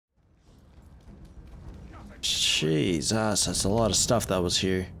Jesus, that's a lot of stuff that was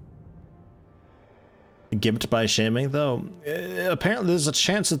here. Gimped by shaming, though? Apparently there's a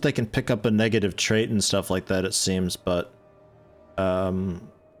chance that they can pick up a negative trait and stuff like that, it seems, but...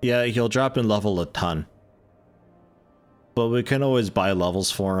 yeah, he'll drop in level a ton. But we can always buy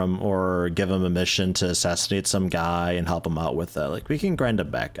levels for him, or give him a mission to assassinate some guy and help him out with that. Like, we can grind him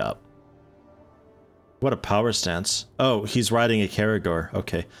back up. What a power stance. Oh, he's riding a Caragor.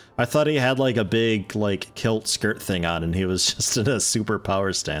 Okay. I thought he had like a big, like, kilt skirt thing on and he was just in a super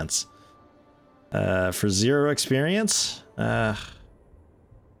power stance. For 0 experience? And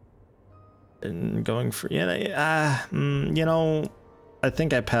going for... Yeah, you know, I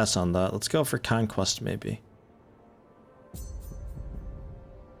think I pass on that. Let's go for Conquest, maybe.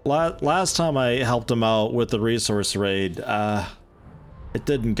 Last time I helped him out with the resource raid, it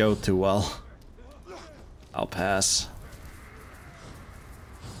didn't go too well. I'll pass.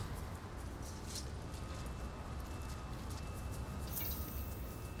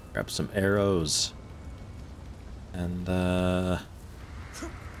 Grab some arrows. And, yeah,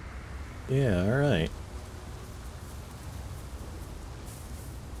 alright.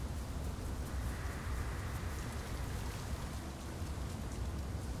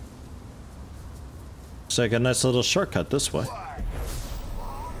 So I got a nice little shortcut this way.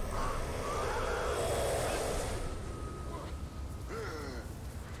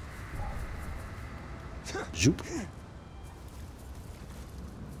 Zoop.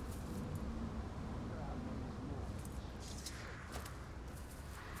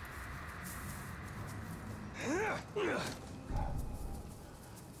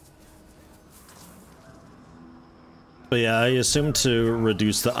 But yeah, I assume to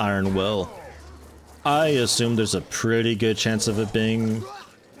reduce the Iron Will, I assume there's a pretty good chance of it being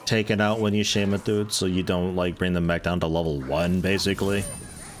taken out when you shame a dude, so you don't like bring them back down to level 1 basically.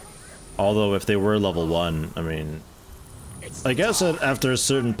 Although if they were level 1, I mean, I guess that after a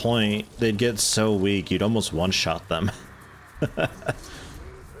certain point they'd get so weak you'd almost one-shot them.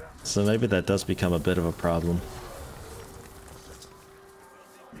 So maybe that does become a bit of a problem.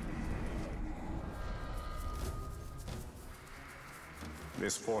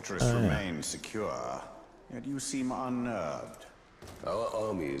 This fortress remains secure, yet you seem unnerved. Our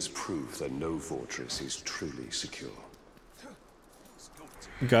army is proof that no fortress is truly secure.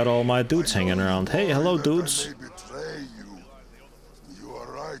 Got all my dudes hanging around. Hey, hello dudes. You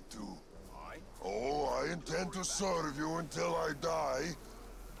are right to. Oh, I intend to serve you until I die.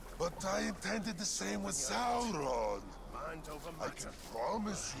 But I intended the same with Sauron. I can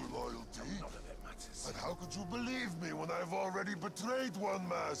promise you loyalty. But how could you believe me when I've already betrayed one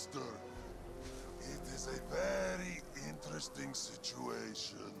master? It is a very interesting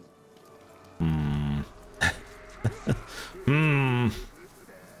situation.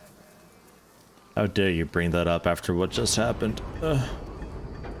 How dare you bring that up after what just happened?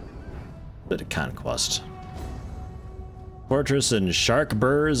 Bit of conquest. Fortress and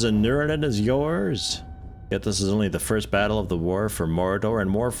Sharkburs and Nurenin is yours. Yet this is only the first battle of the war for Mordor, and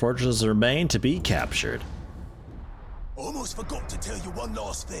more fortresses remain to be captured. Almost forgot to tell you one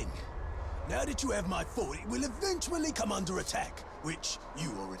last thing. Now that you have my fort, it will eventually come under attack, which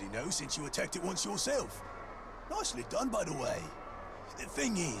you already know since you attacked it once yourself. Nicely done, by the way. The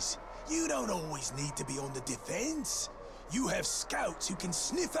thing is, you don't always need to be on the defense. You have scouts who can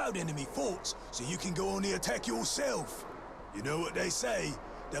sniff out enemy forts, so you can go on the attack yourself. You know what they say,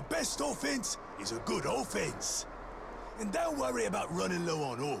 the best offense is a good offense. And don't worry about running low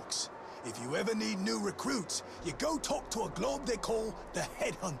on orcs. If you ever need new recruits, you go talk to a glob they call the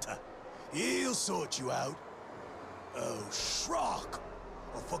Headhunter. He'll sort you out. Oh, Shrock!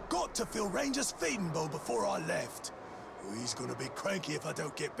 I forgot to fill Ranger's feeding bowl before I left. Oh, he's gonna be cranky if I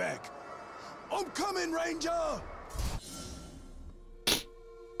don't get back. I'm coming, Ranger!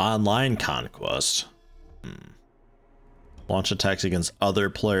 Online conquest. Launch attacks against other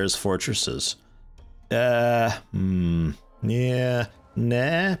players' fortresses. Yeah,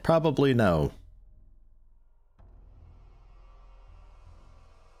 nah, probably no.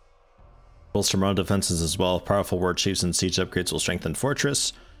 Bolster your own defenses as well. Powerful war chiefs and siege upgrades will strengthen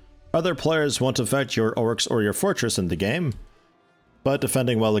fortress. Other players won't affect your orcs or your fortress in the game, but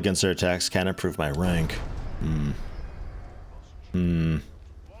defending well against their attacks can improve my rank.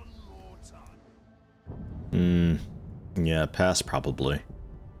 Yeah, pass probably.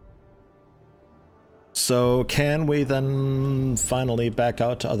 So can we then finally back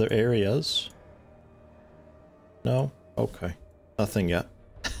out to other areas? No? Okay. Nothing yet.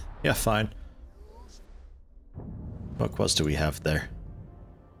 Yeah, fine. What quest do we have there?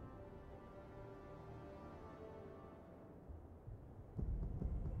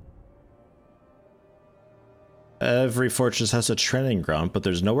 Every fortress has a training ground, but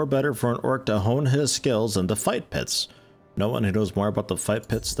there's nowhere better for an orc to hone his skills than the fight pits. No one who knows more about the fight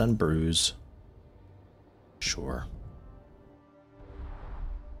pits than Bruce. Sure.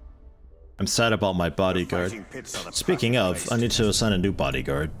 I'm sad about my bodyguard. Speaking of, I need to assign a new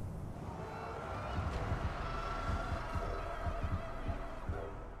bodyguard.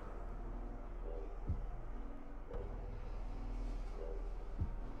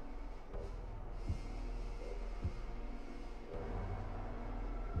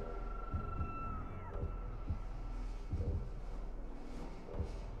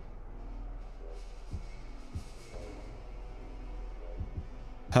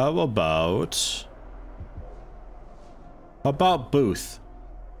 How about Booth?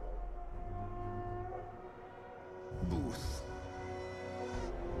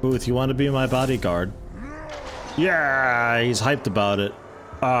 Booth, you want to be my bodyguard? Yeah, he's hyped about it.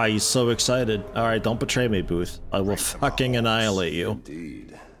 Ah, he's so excited. Alright, don't betray me, Booth. I will fucking annihilate you.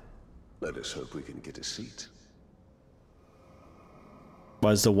 Indeed. Let us hope we can get a seat.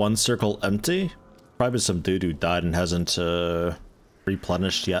 Why is the one circle empty? Probably some dude who died and hasn't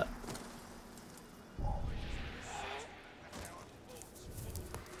replenished yet.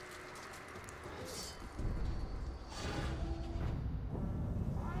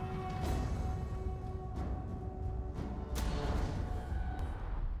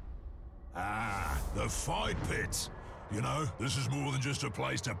 Ah, the fight pits. You know, this is more than just a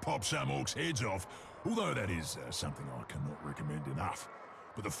place to pop some orcs' heads off, although that is something I cannot recommend enough.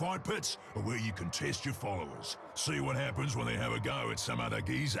 But the fight pits are where you can test your followers, see what happens when they have a go at some other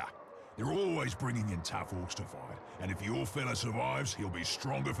geezer. They're always bringing in tough orcs to fight, and if your fella survives, he'll be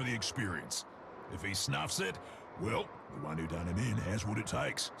stronger for the experience. If he snuffs it, well, the one who done him in has what it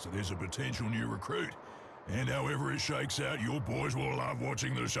takes, so there's a potential new recruit. And however it shakes out, your boys will love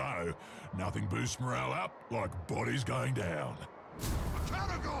watching the show. Nothing boosts morale up like bodies going down.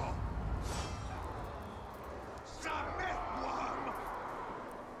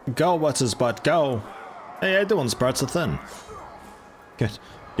 Go, what's his butt, go! Hey, how you doing, Sparts of Thin?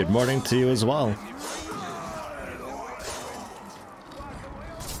 Good morning to you as well.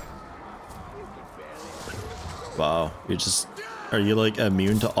 Wow, are you like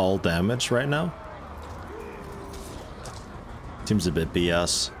immune to all damage right now? Seems a bit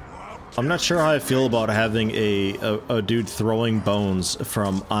BS. I'm not sure how I feel about having a dude throwing bones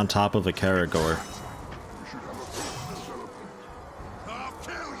from on top of a Caragor.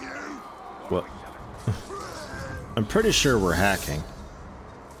 What? I'm pretty sure we're hacking.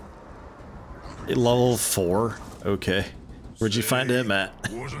 Level 4? Okay. Where'd you find him at?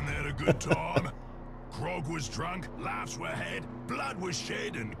 Wasn't that a good time? Grog was drunk, laughs were had, blood was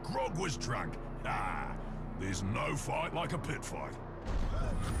shed, and Grog was drunk. Ah, there's no fight like a pit fight.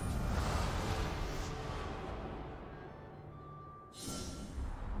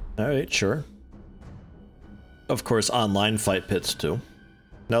 Alright, sure. Of course, online fight pits too.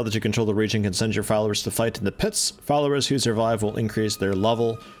 Now that you control the region, you can send your followers to fight in the pits. Followers who survive will increase their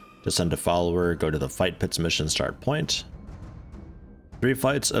level. To send a follower, go to the fight pits mission start point. 3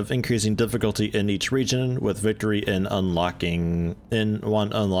 fights of increasing difficulty in each region, with victory in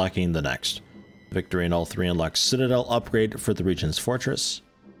one unlocking the next. Victory in all 3 unlocks Citadel upgrade for the region's fortress.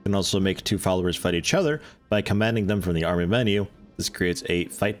 You can also make 2 followers fight each other by commanding them from the army menu. This creates a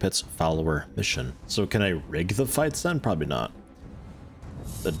fight pits follower mission. So can I rig the fights then? Probably not.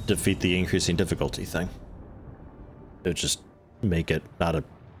 Defeat the increasing difficulty thing. It would just make it not a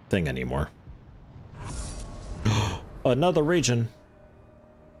thing anymore. Another region.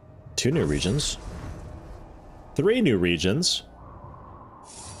 2 new regions. 3 new regions.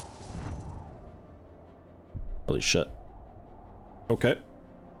 Holy shit. Okay.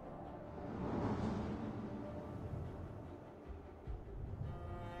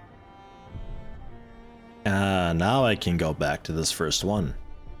 Now I can go back to this first one.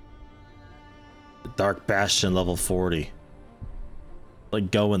 The Dark Bastion level 40.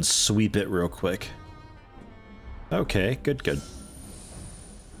 Like, go and sweep it real quick. Okay, good.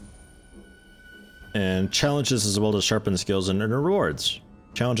 And challenges as well to sharpen skills and earn rewards.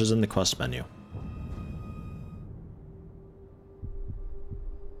 Challenges in the quest menu.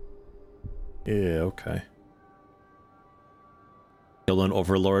 Yeah, okay. Kill an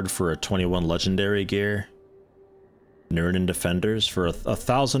Overlord for a 21 legendary gear. Nurnin Defenders for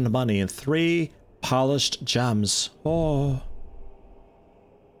 1,000 money and 3 polished gems. Oh.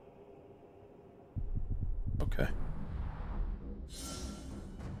 Okay.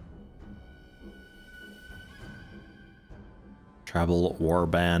 Travel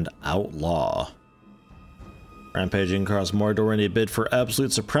Warband Outlaw. Rampaging across Mordor in a bid for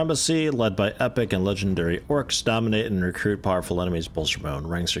absolute supremacy, led by epic and legendary orcs, dominate and recruit powerful enemies, bolster my own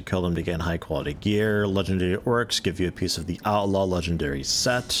ranks or kill them to gain high quality gear. Legendary orcs give you a piece of the outlaw legendary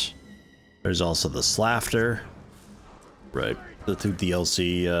set. There's also the Slafter. Right, the 2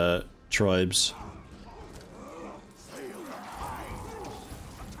 DLC tribes.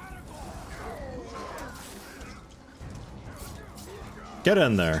 Get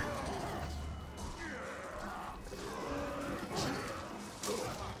in there.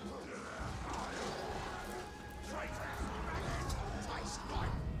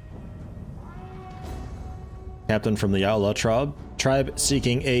 Captain from the Outlaw tribe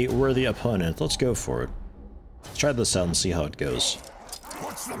seeking a worthy opponent. Let's go for it. Let's try this out and see how it goes.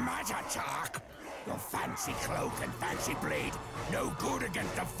 What's the matter, Tark? Your fancy cloak and fancy blade no good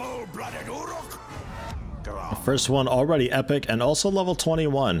against the full-blooded Uruk? The first one already epic and also level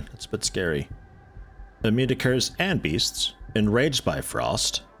 21. It's a bit scary. Immune to curse and beasts. Enraged by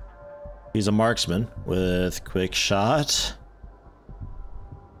frost. He's a marksman with quick shot.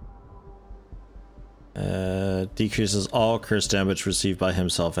 Decreases all curse damage received by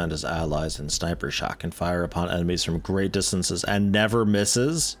himself and his allies, and sniper shot can fire upon enemies from great distances and never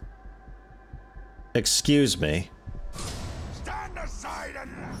misses. Excuse me. Stand aside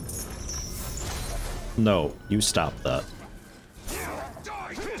and No, you stop that.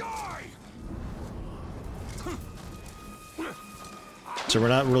 die, die! So we're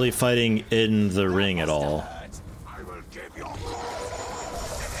not really fighting in the ring at all. I will give you.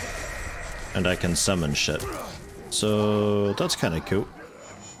 And I can summon shit. So that's kind of cool.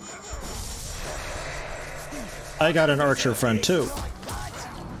 I got an archer friend too.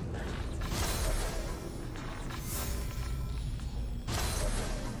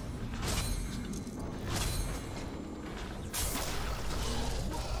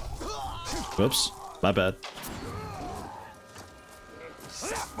 Whoops, my bad.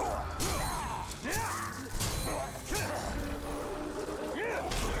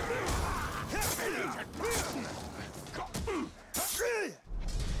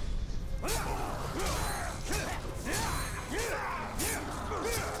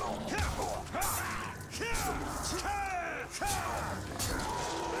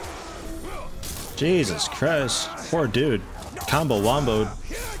 Jesus Christ, poor dude. Combo womboed.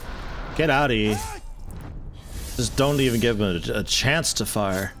 Get out of here. Just don't even give him a chance to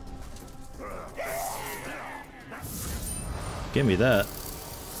fire. Give me that.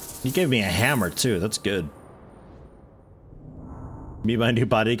 He gave me a hammer too, that's good. Be my new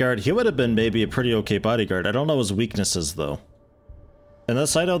bodyguard. He would have been maybe a pretty okay bodyguard. I don't know his weaknesses though.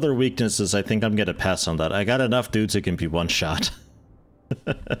 Unless I know their weaknesses, I think I'm gonna pass on that. I got enough dudes who can be one shot.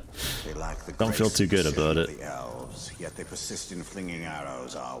 They lack the Don't feel too good grace about of it. the elves, yet they persist in flinging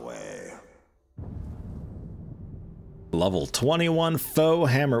arrows our way. Level 21 foe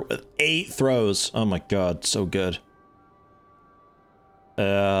hammer with 8 throws. Oh my god, so good.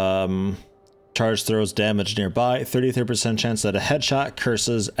 Charge throws damage nearby. 33% chance that a headshot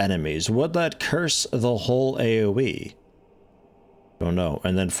curses enemies. Would that curse the whole AoE? Don't know.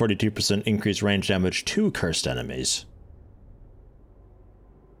 And then 42% increased range damage to cursed enemies.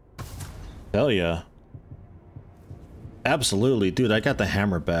 Hell yeah. Absolutely. Dude, I got the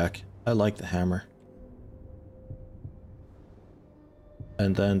hammer back. I like the hammer.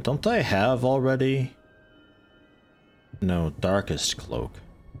 And then, don't I have already? No, Darkest Cloak.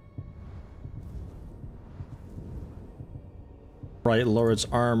 Bright Lord's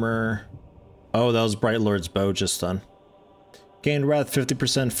Armor. Oh, that was Bright Lord's Bow just done. Gain Wrath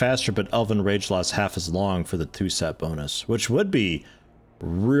 50% faster, but Elven Rage lasts half as long for the 2-set bonus. Which would be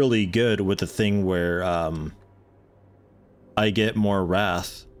really good with the thing where I get more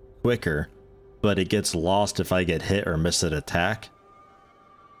Wrath quicker, but it gets lost if I get hit or miss an attack.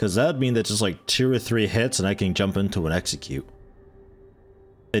 Because that would mean that just like 2 or 3 hits and I can jump into an execute.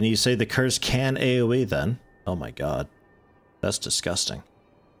 And you say the curse can AoE then? Oh my god. That's disgusting.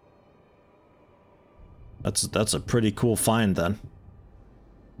 That's a pretty cool find then.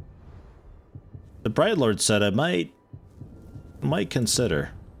 The Bright Lord said I might consider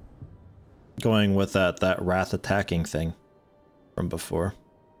going with that wrath attacking thing from before.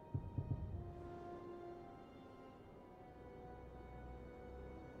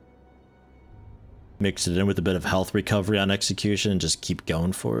 Mix it in with a bit of health recovery on execution and just keep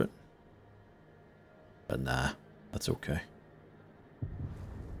going for it. But nah, that's okay.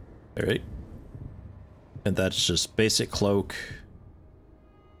 Alright. And that's just basic cloak.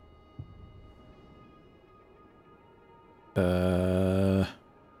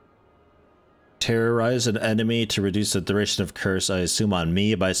 Terrorize an enemy to reduce the duration of curse, I assume on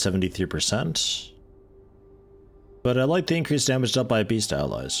me by 73%. But I like the increased damage dealt by beast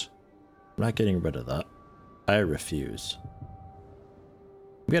allies. I'm not getting rid of that. I refuse.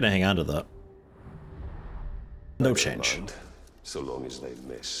 I'm gonna hang on to that. No change. Mind, so long as they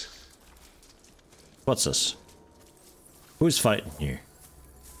miss. What's this? Who's fighting here?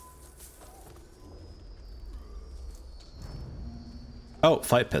 Oh,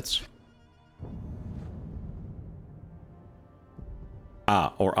 fight pits.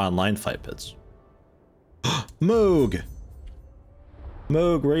 Ah, or online fight pits. Moog!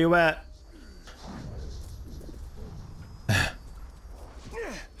 Moog, where you at?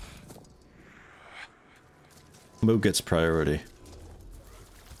 Moog gets priority.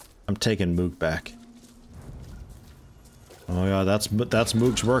 I'm taking Moog back. Oh yeah, that's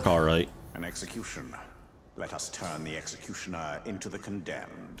Moog's work, all right. An execution. Let us turn the executioner into the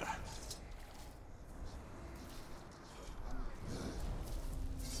condemned.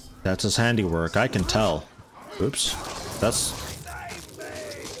 That's his handiwork, I can tell. Oops. That's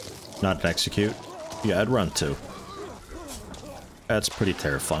not an execute. Yeah, I'd run too. That's pretty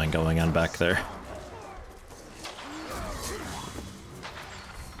terrifying going on back there.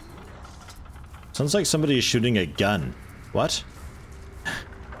 Sounds like somebody is shooting a gun. What?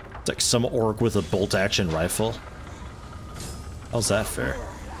 It's like some orc with a bolt-action rifle. How's that fair?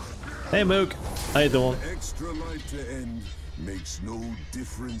 Hey, Moog. How you doing? Extra light to end makes no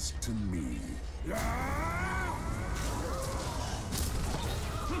difference to me.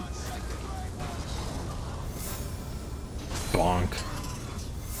 Bonk.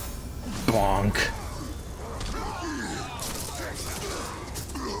 Bonk.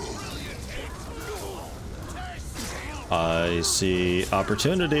 I see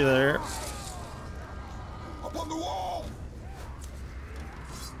opportunity there. Up on the wall!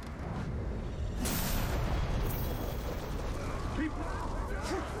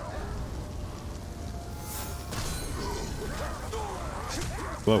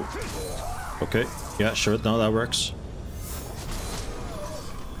 Whoa. Okay. Yeah, sure. No, that works.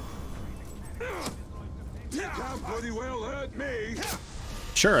 Can't bloody well hurt me!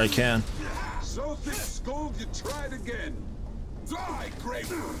 Sure, I can. So thick-skulled you tried again. Die,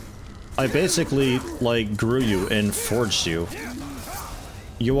 great! I basically, like, grew you and forged you.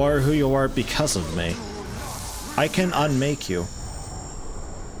 You are who you are because of me. I can unmake you.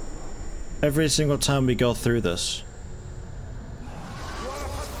 Every single time we go through this.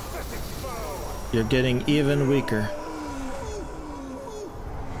 You're getting even weaker.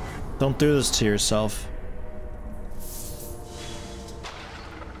 Don't do this to yourself.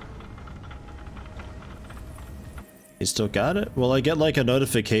 You still got it? Will I get like a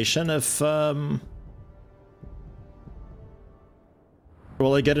notification if will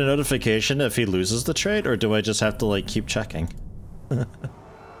I get a notification if he loses the trade, or do I just have to like keep checking?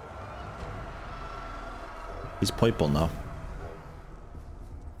 He's purple now.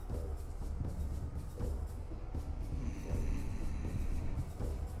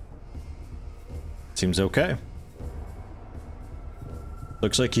 Seems okay.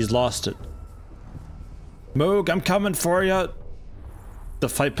 Looks like he's lost it. Moog, I'm coming for you. The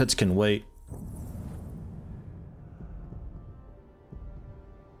fight pits can wait.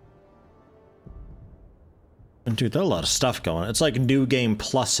 And dude, there's a lot of stuff going on. It's like New Game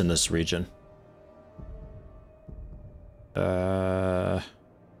Plus in this region. Yeah,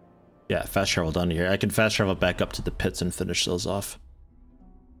 fast travel down here. I can fast travel back up to the pits and finish those off.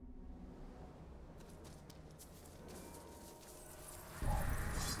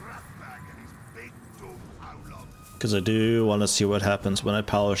 Because I do want to see what happens when I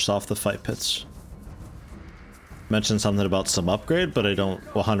polish off the fight pits. Mentioned something about some upgrade, but I don't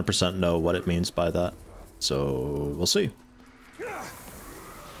 100% know what it means by that. So, we'll see.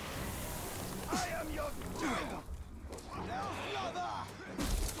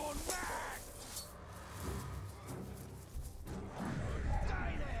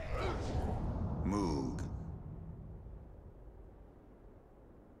 Moog.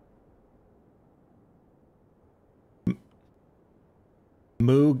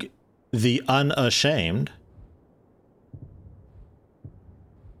 Moog the Unashamed.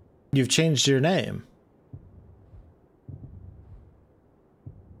 You've changed your name.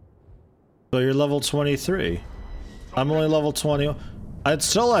 So you're level 23. I'm only level 20. I'd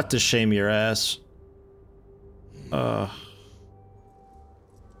still have to shame your ass. Oh,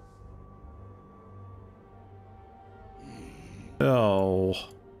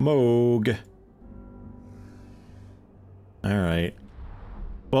 Moog. Alright.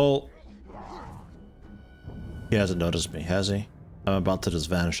 Well, he hasn't noticed me, has he? I'm about to just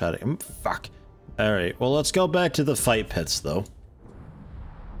vanish out of him. Fuck. Alright, well, let's go back to the fight pits, though.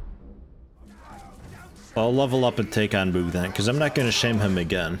 I'll level up and take on Moog then, because I'm not going to shame him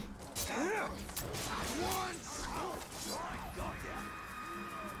again.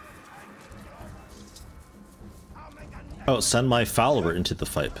 Oh, send my follower into the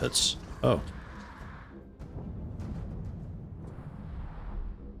fight pits. Oh.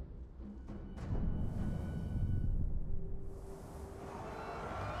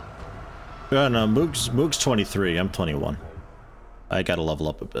 Oh no, Moog's 23, I'm 21. I gotta level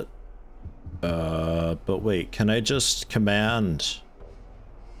up a bit. But wait, can I just command?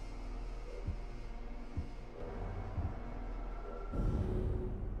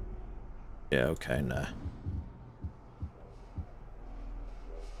 Yeah, okay, nah.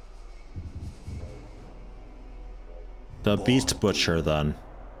 The Beast Butcher, then.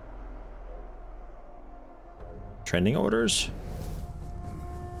 Training orders?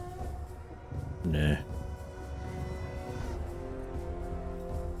 Nah.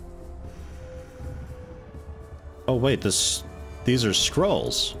 Oh wait, these are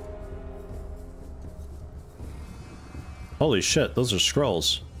scrolls. Holy shit, those are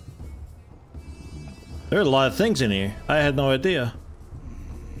scrolls. There are a lot of things in here. I had no idea.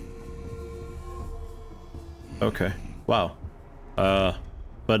 Okay. Wow.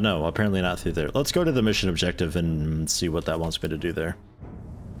 But no, apparently not through there. Let's go to the mission objective and see what that wants me to do there.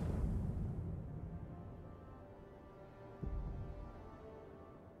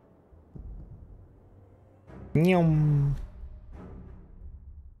 Nyum.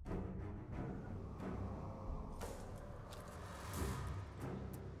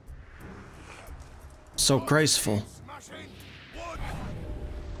 So graceful.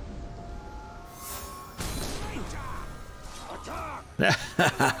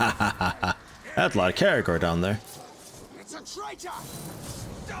 That's a lot of character down there. It's a traitor!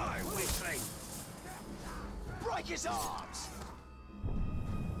 Die, weakling! Break his arms!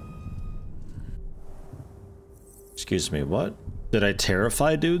 Excuse me, what? Did I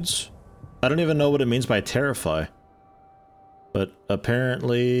terrify dudes? I don't even know what it means by terrify. But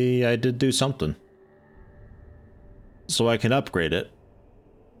apparently I did do something. So I can upgrade it.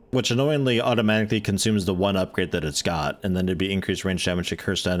 Which annoyingly automatically consumes the one upgrade that it's got, and then it'd be increased range damage to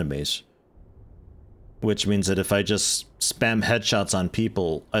cursed enemies. Which means that if I just spam headshots on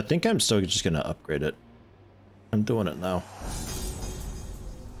people, I think I'm still just gonna upgrade it. I'm doing it now.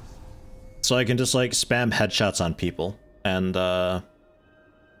 So I can just like spam headshots on people, and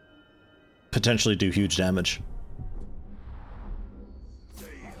potentially do huge damage.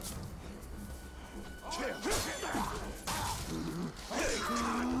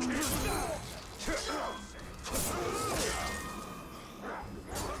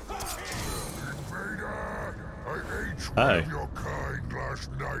 Hi. Your kind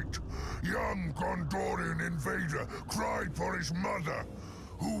last night. Young Gondorian invader cried for his mother.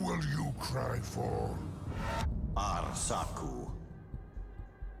 Who will you cry for? Arsaku.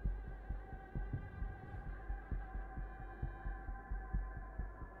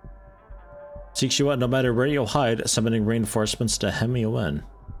 Seeks you out no matter where you hide, summoning reinforcements to hem you in.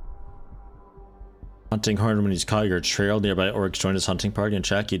 Hunting horn when he's caught your trail. Nearby orcs join his hunting party and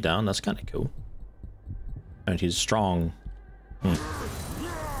track you down. That's kind of cool. And he's strong.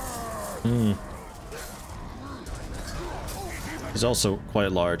 He's also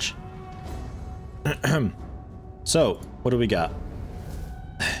quite large. So, what do we got?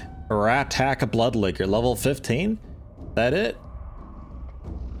 Rattack Bloodlicker, level 15? That it?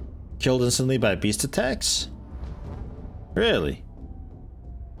 Killed instantly by beast attacks? Really?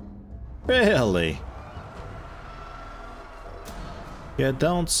 Really? You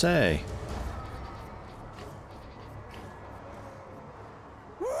don't say.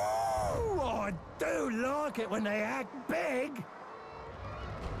 I do like it when they act big.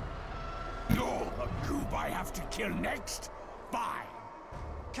 You're a goob I have to kill next. Bye.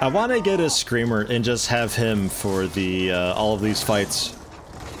 I want to get a screamer and just have him for the all of these fights.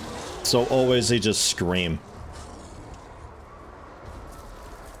 So always they just scream.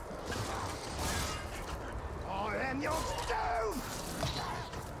 I am your doom.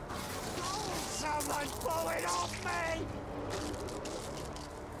 Someone pull it off me.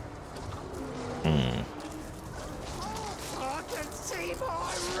 I can see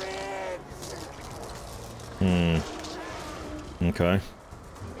my ribs. Okay.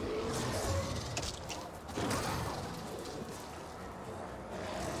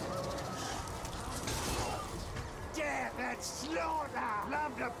 Death and slaughter.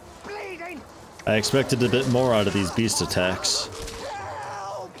 Love the bleeding. I expected a bit more out of these beast attacks.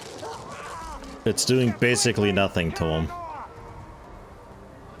 Help. It's doing basically nothing to him.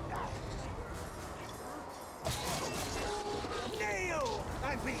 Kneel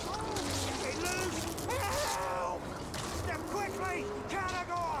and be loose.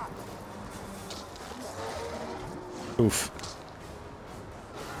 Oof.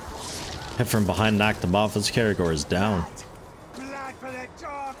 Hit from behind, knocked him off. His Caragor is down. Blood for the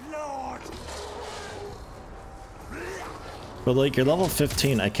Dark Lord! But like, you're level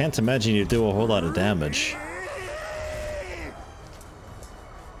 15. I can't imagine you do a whole lot of damage.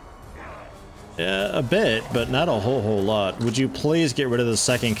 Yeah, a bit, but not a whole lot. Would you please get rid of the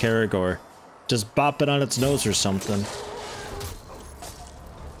second Caragor? Just bop it on its nose or something.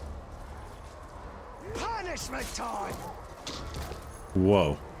 Punishment time!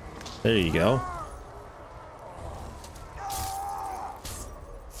 Whoa. There you go.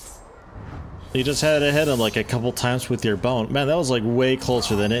 You just had to hit him like a couple times with your bone. Man, that was like way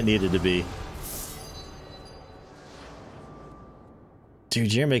closer than it needed to be.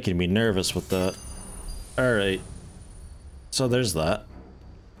 Dude, you're making me nervous with that. Alright. So there's that.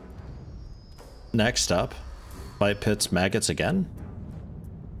 Next up. Fight pits maggots again?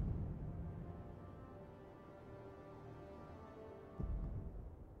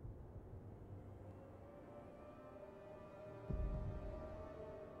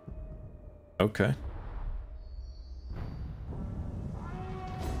 Okay.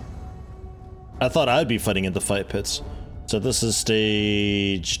 I thought I'd be fighting in the fight pits. So this is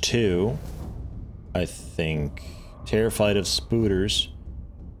stage 2, I think. Terrified of spooters.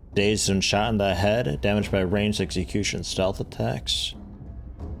 Dazed and shot in the head. Damaged by ranged execution stealth attacks.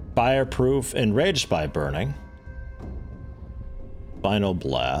 Fireproof. Enraged by burning. Final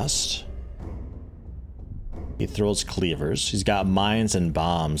blast. He throws cleavers. He's got mines and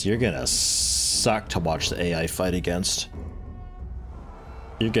bombs. You're gonna suck to watch the AI fight against.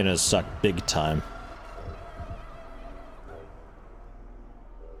 You're gonna suck big time.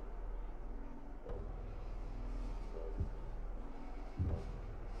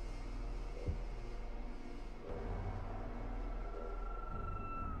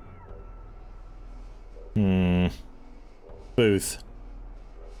 Booth.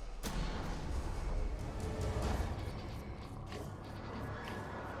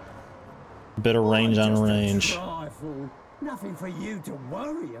 Bit of range on range. Rifle. Nothing for you to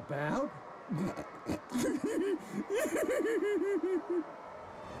worry about.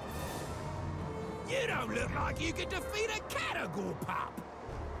 You don't look like you could defeat a Caragor pup.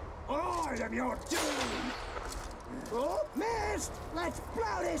 I am your doom. Oh, missed. Let's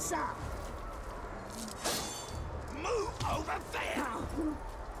blow this up. Move over there.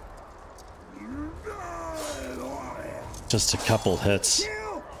 Just a couple hits.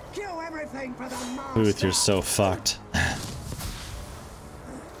 Kill everything for the master. Booth, you're so fucked.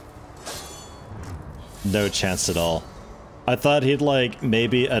 No chance at all. I thought he'd like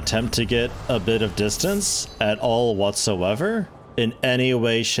maybe attempt to get a bit of distance at all whatsoever in any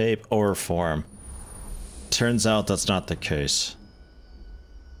way, shape, or form. Turns out that's not the case.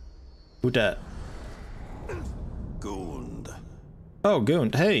 Who dat? Gund. Oh,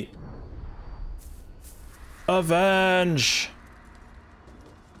 Gund, hey. Avenge!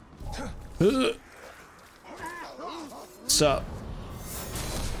 Sup?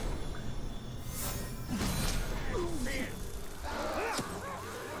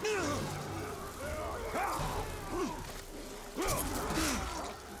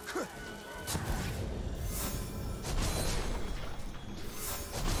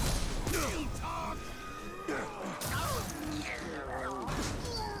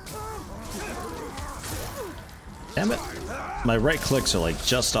 Damn it. My right clicks are like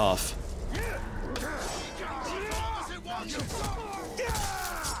just off.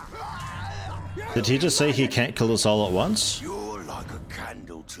 Did he just say he can't kill us all at once? You're like a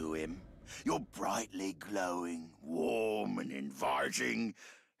candle to him. You're brightly glowing, warm and inviting,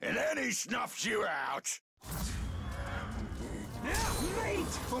 and then he snuffs you out. Meat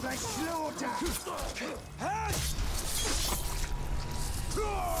for the slaughter.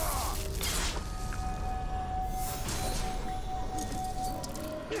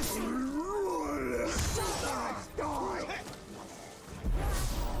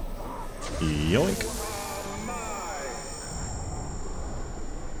 Yoink.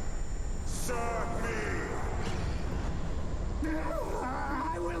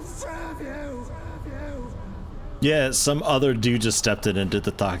 I will serve you. Yeah, some other dude just stepped in and did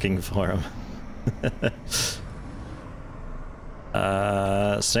the talking for him.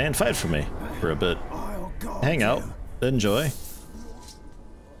 Stay and fight for me for a bit. Hang out. Enjoy.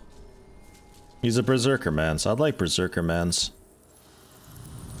 He's a berserker man, so I'd like berserker mans.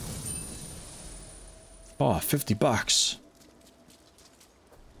 Oh, $50.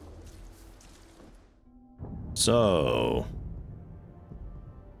 So...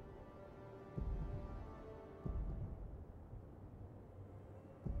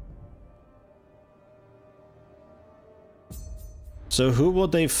 So who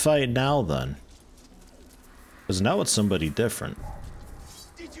would they fight now then? Because now it's somebody different.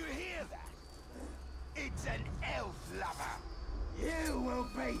 Did you hear that? It's an elf lover. You will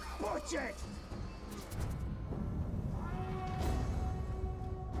be butchered.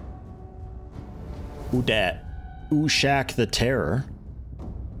 Who dat? Ushak the Terror.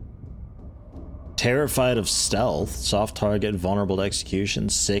 Terrified of stealth, soft target, vulnerable to execution,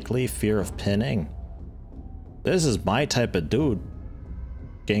 sickly, fear of pinning. This is my type of dude.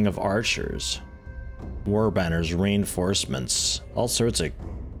 Gang of archers. War banners, reinforcements. All sorts of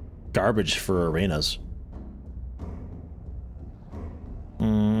garbage for arenas.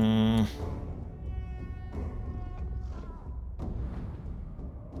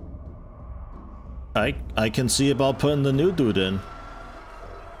 I can see about putting the new dude in.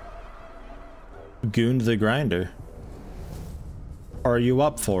 Goond the Grinder. Are you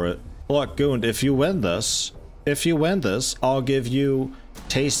up for it? Look, Goond, if you win this, I'll give you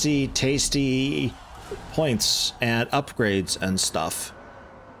tasty points and upgrades and stuff.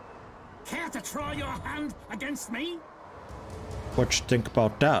 Care to try your hand against me? What you think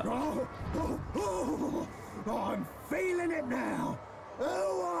about that? I'm feeling it now. Who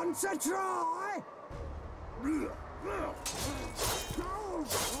wants a try?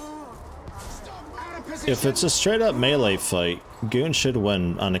 If it's a straight up melee fight, Goon should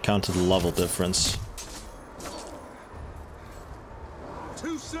win on account of the level difference.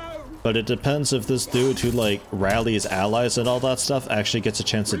 But it depends if this dude who like rallies allies and all that stuff actually gets a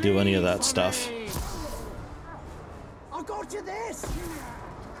chance to do any of that stuff. I got you this.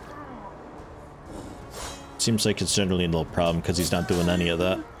 Seems like it's generally no problem because he's not doing any of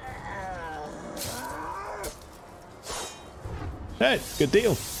that. Hey, good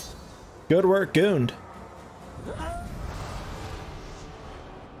deal. Good work, Goond.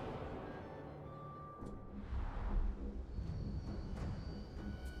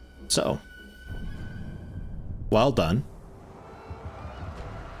 So, well done.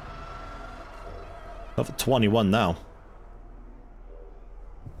 Level 21 now.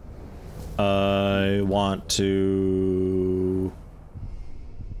 I want to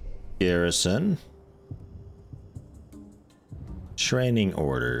garrison. Training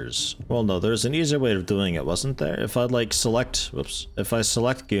orders. Well, no, there's an easier way of doing it, wasn't there? If I like select, whoops, if I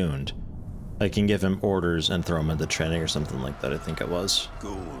select Goond, I can give him orders and throw him into training or something like that, I think it was.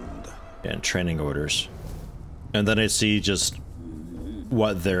 Goond. Yeah, and training orders. And then I see just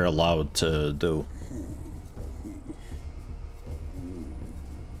what they're allowed to do.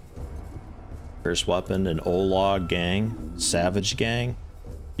 First weapon, an Olog gang, Savage gang.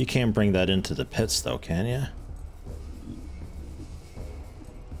 You can't bring that into the pits though, can you?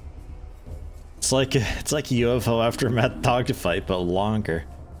 It's like a UFO aftermath dogfight, but longer.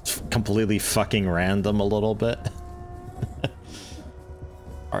 It's completely fucking random a little bit.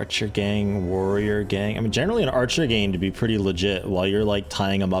 Archer gang, warrior gang. I mean, generally an archer gang to be pretty legit while you're like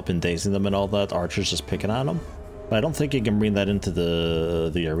tying them up and dazing them and all that. The archer's just picking on them. But I don't think you can bring that into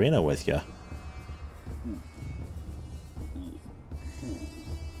the arena with you.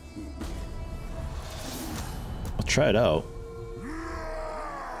 I'll try it out.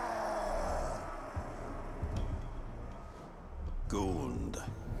 Goond.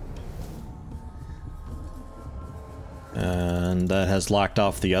 And that has locked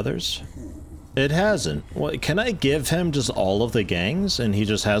off the others. It hasn't. What, can I give him just all of the gangs and he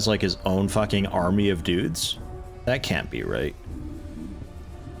just has like his own fucking army of dudes? That can't be right.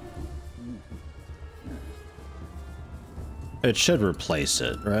 It should replace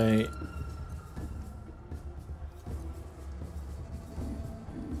it, right?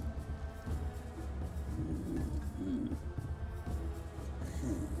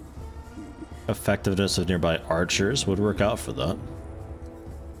 Effectiveness of nearby archers would work out for that.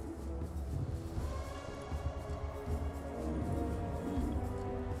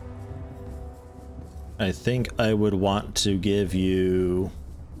 I think I would want to give you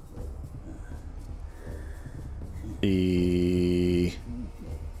the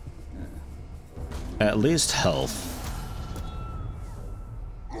at least health.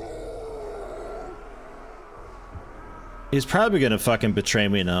 He's probably gonna fucking betray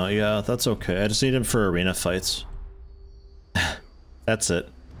me now. Yeah, that's okay. I just need him for arena fights. That's it.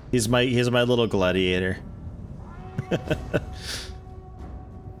 He's my little gladiator.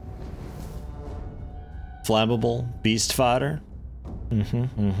 Flammable beast fodder.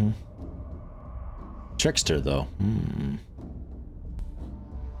 Trickster though.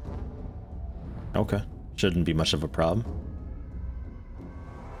 Okay, shouldn't be much of a problem.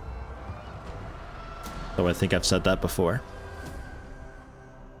 Though I think I've said that before.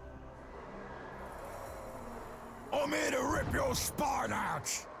 I'm here to rip your spine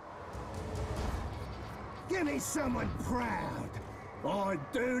out. Give me someone proud. I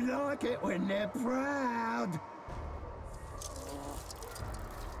do like it when they're proud.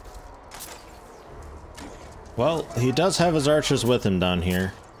 Well, he does have his archers with him down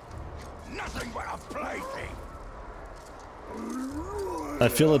here. Nothing but a plaything. I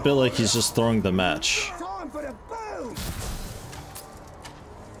feel a bit like he's just throwing the match. Time for the boom.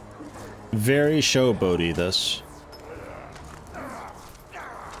 Very showboaty, this.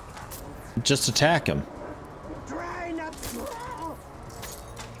 Just attack him. Drain up.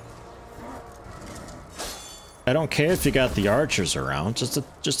 I don't care if you got the archers around. Just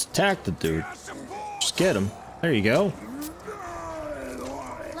attack the dude. Just get him. There you go.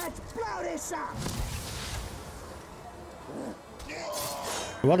 Let's blow this up.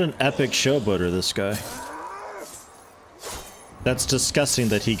 What an epic showboater, this guy. That's disgusting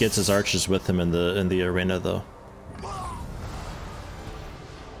that he gets his archers with him in the arena, though.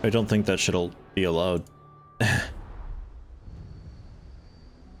 I don't think that should be allowed.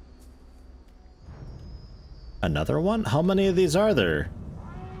 Another one? How many of these are there?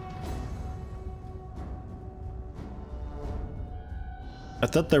 I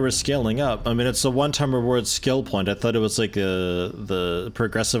thought they were scaling up. I mean, it's a one-time reward skill point. I thought it was like the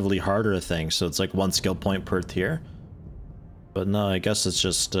progressively harder thing, so it's like 1 skill point per tier. But no, I guess it's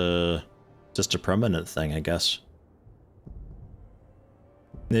just a permanent thing, I guess.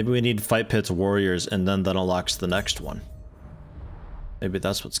 Maybe we need Fight Pit's warriors, and then that unlocks the next one. Maybe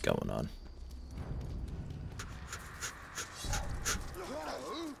that's what's going on.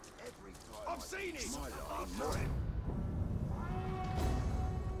 I've seen it.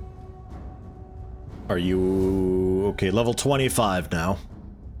 Are you... okay, level 25 now.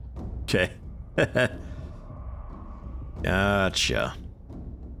 Okay. Gotcha.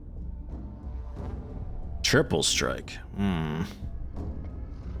 Triple strike. Hmm.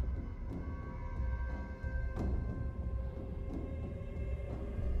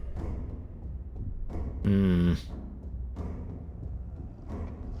 Hmm.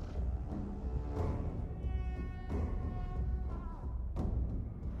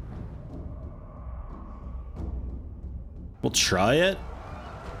 We'll try it.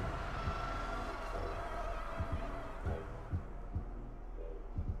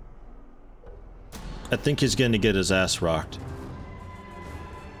 I think he's going to get his ass rocked.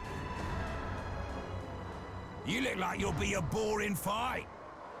 You look like you'll be a boring fight.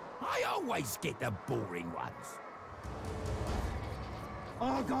 I always get the boring ones.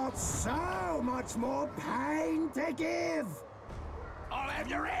 I got so much more pain to give. I'll have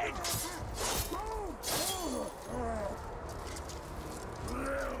your head.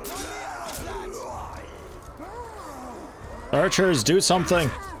 Archers, do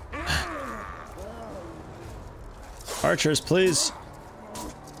something! Archers, please!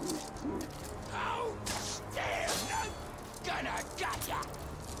 Oh, damn, no. Gonna gotcha.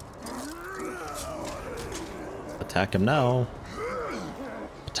 Attack him now.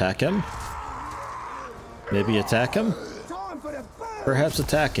 Attack him. Maybe attack him? Time for the boom. Perhaps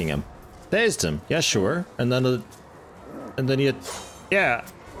attacking him. Dazed him. Yeah, sure. And then you... yeah!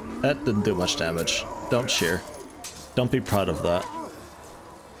 That didn't do much damage. Don't cheer. Don't be proud of that.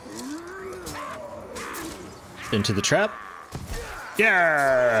 Into the trap.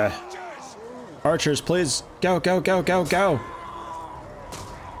 Yeah! Archers, please. Go, go, go, go, go!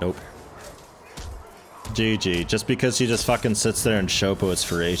 Nope. GG. Just because he just fucking sits there and showboats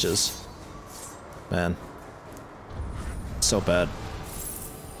for ages. Man. So bad.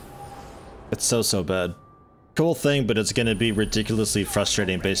 It's so bad. Cool thing, but it's gonna be ridiculously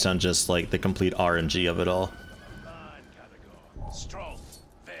frustrating based on just like the complete RNG of it all. Strong.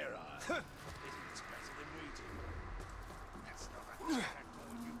 Fair eye. Isn't this better than we do? That's not a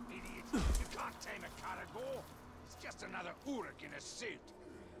Caragor, you idiot. You can't tame a Caragor. It's just another Uruk in a suit.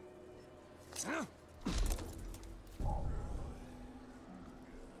 Huh?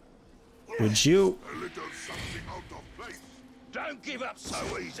 Would you A little something out of place. Don't give up so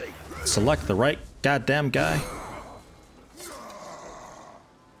easy. select the right goddamn guy?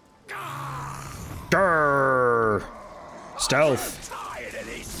 Grrr! Stealth. Tired of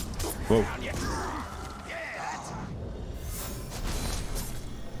this. Whoa.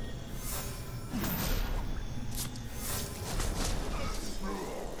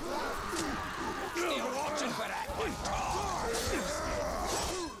 Still watching for that one.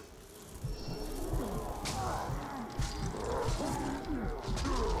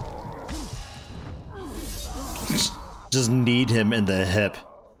 Just need him in the hip.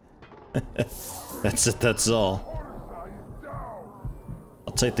 That's it, that's all.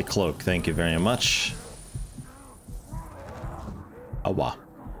 I'll take the cloak, thank you very much. Awa.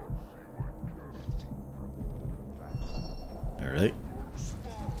 Alright.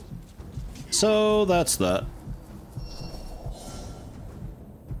 So that's that.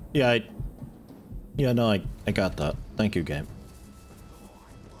 Yeah, I got that. Thank you, game.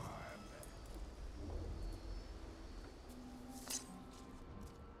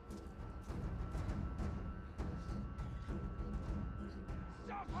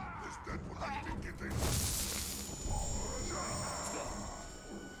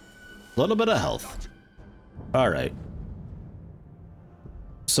 A little bit of health. Alright.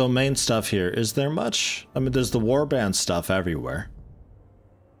 So main stuff here. Is there much? I mean, there's the warband stuff everywhere.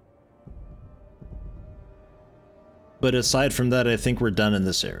 But aside from that, I think we're done in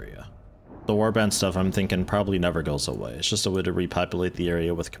this area. The warband stuff, I'm thinking, probably never goes away. It's just a way to repopulate the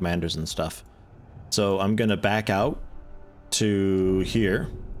area with commanders and stuff. So I'm gonna back out to here.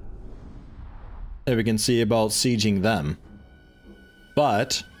 And we can see about sieging them.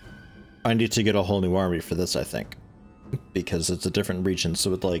 But I need to get a whole new army for this, I think. Because it's a different region,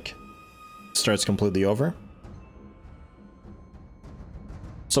 so it, like, starts completely over.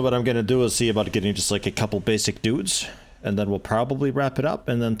 So what I'm gonna do is see about getting just, like, a couple basic dudes, and then we'll probably wrap it up,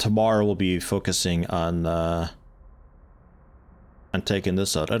 and then tomorrow we'll be focusing on taking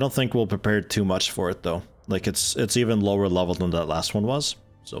this out. I don't think we'll prepare too much for it, though. Like, it's even lower level than that last one was.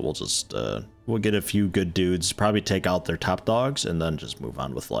 So we'll just, we'll get a few good dudes, probably take out their top dogs, and then just move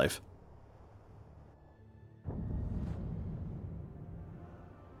on with life.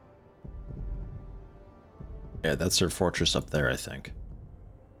 Yeah, that's their fortress up there, I think.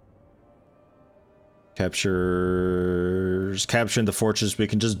 Capturing the fortress we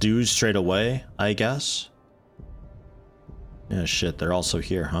can just do straight away, I guess. Yeah, shit, they're also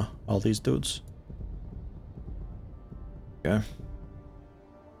here, huh? All these dudes. Okay.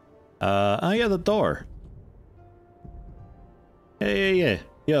 Oh yeah, the door. Yeah,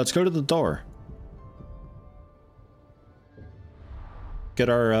 let's go to the door. Get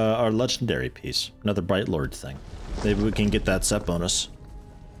our legendary piece. Another Bright Lord thing. Maybe we can get that set bonus.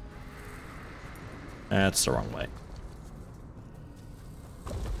 That's the wrong way.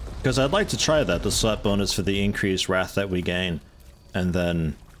 Because I'd like to try that, the set bonus for the increased wrath that we gain. And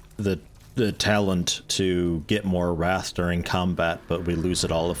then the talent to get more wrath during combat, but we lose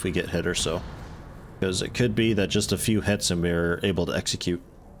it all if we get hit or so. Because it could be that just a few hits and we're able to execute.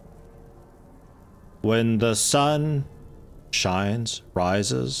 When the sun shines,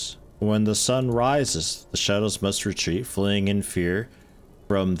 rises. When the sun rises, the shadows must retreat, fleeing in fear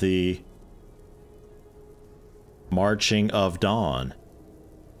from the marching of dawn.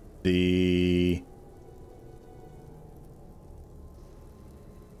 We're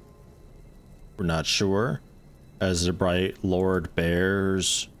not sure. As the bright Lord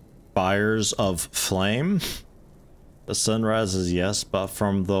bears fires of flame. The sun rises, yes, but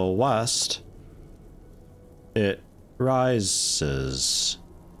from the west it rises.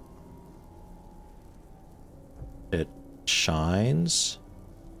 It shines.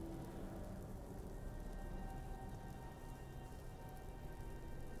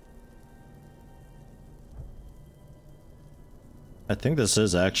 I think this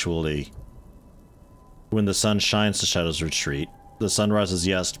is actually when the sun shines, the shadows retreat. The sun rises,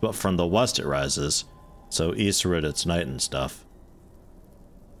 yes, but from the west it rises. So eastward it's night and stuff.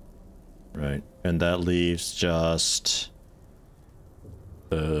 Right, and that leaves just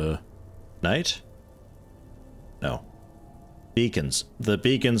night? No. Beacons. The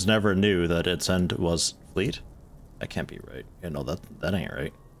beacons never knew that its end was fleet. That can't be right. Yeah, no, that ain't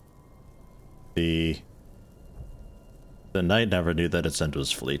right. The night never knew that its end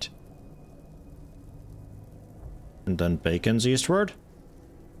was fleet. And then Bacon's eastward?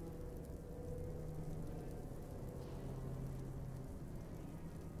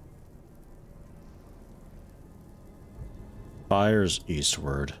 Fires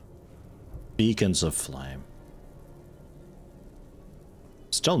eastward. Beacons of flame.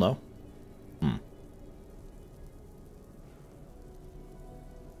 Still no.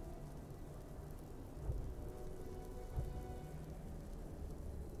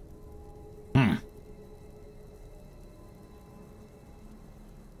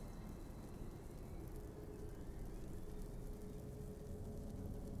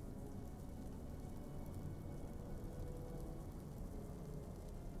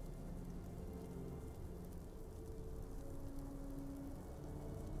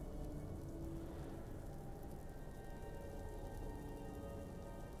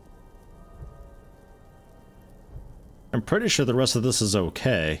 I'm pretty sure the rest of this is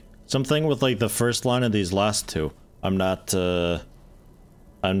okay. Something with like the first line of these last two. I'm not so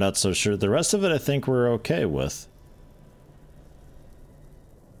sure. The rest of it I think we're okay with.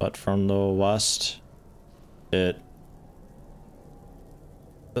 But from the west, I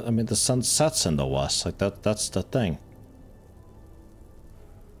mean, the sun sets in the west. Like, that's the thing.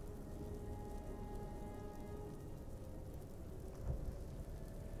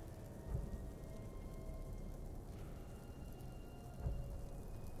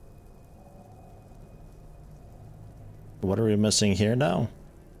 What are we missing here now?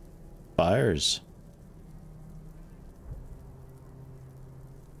 Fires.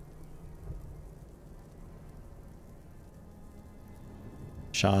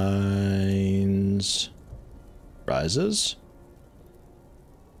 Shines. Rises?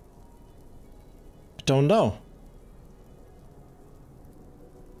 I don't know.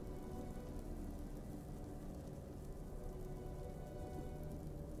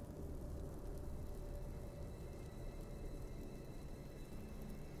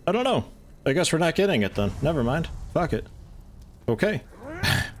 I don't know. I guess we're not getting it then. Never mind. Fuck it. Okay.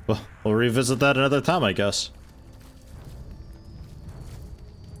 Well, we'll revisit that another time, I guess.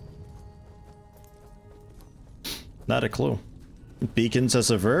 Not a clue. Beacons as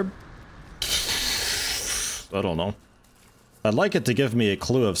a verb? I don't know. I'd like it to give me a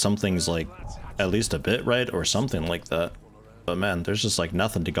clue if something's like at least a bit right or something like that. But man, there's just like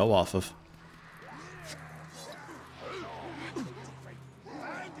nothing to go off of.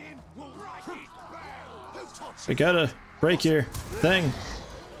 We gotta break your thing.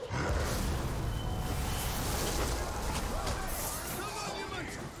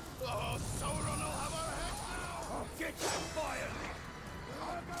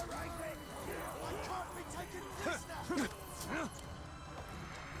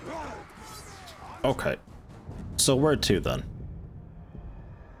 Okay. So where to then?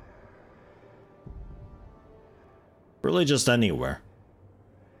 Really just anywhere.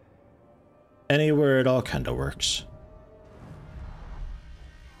 Anywhere it all kinda works.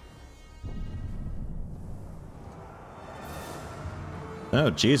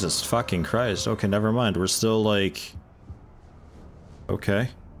 Oh, Jesus fucking Christ. Okay, never mind. We're still like... Okay.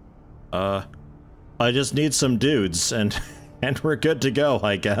 I just need some dudes and and we're good to go,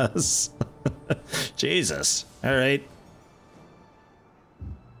 I guess. Jesus. All right.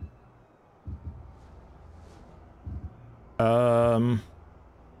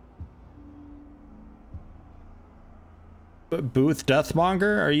 Booth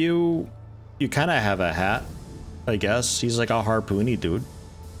Deathmonger, are you kind of have a hat, I guess. He's like a harpoony dude.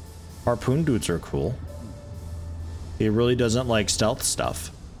 Harpoon dudes are cool. He really doesn't like stealth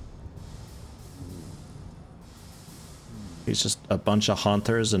stuff. He's just a bunch of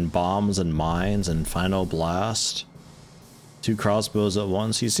hunters and bombs and mines and final blast. 2 crossbows at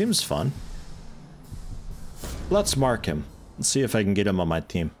once. He seems fun. Let's mark him. Let's see if I can get him on my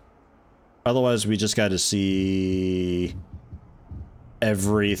team. Otherwise, we just got to see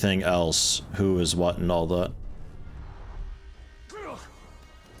everything else. Who is what and all that.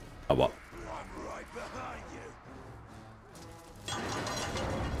 Oh, what?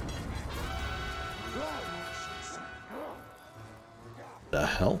 The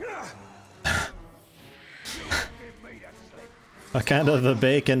hell? What kind of a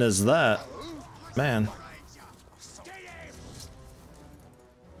bacon is that? Man.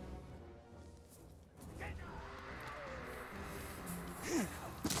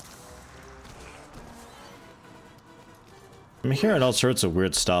 I'm hearing all sorts of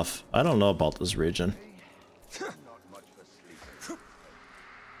weird stuff. I don't know about this region.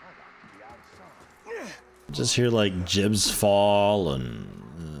 Just hear like jibs fall and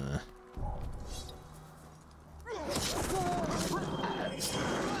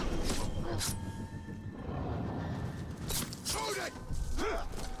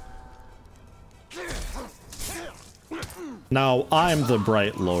Now I'm the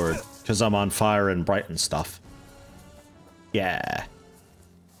Bright Lord because I'm on fire and bright and stuff. Yeah.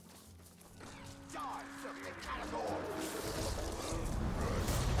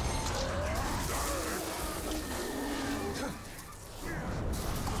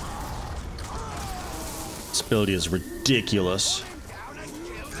 This ability is ridiculous.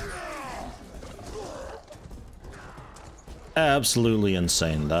 Absolutely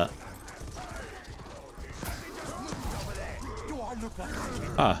insane, that.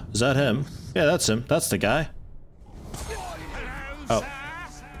 Ah, is that him? Yeah, that's him. That's the guy. Oh.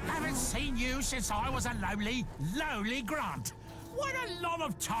 Haven't seen you since I was a lowly grunt. What a lot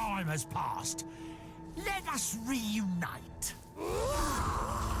of time has passed. Let us reunite.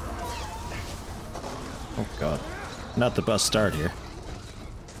 Oh god. Not the best start here.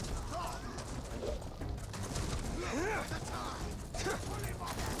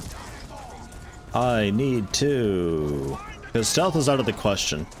 I need to Because stealth is out of the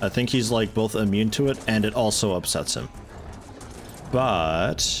question. I think he's like both immune to it and it also upsets him.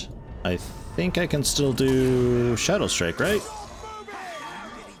 But I think I can still do Shadow Strike, right?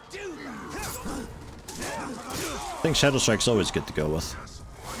 I think Shadow Strike's always good to go with.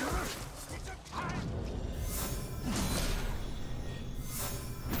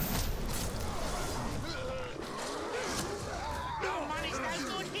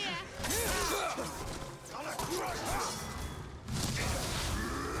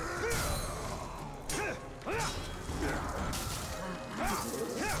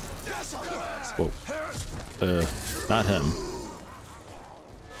 Whoa. Not him.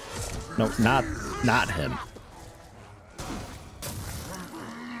 No, not him.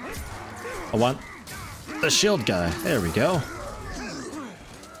 I want the shield guy. There we go.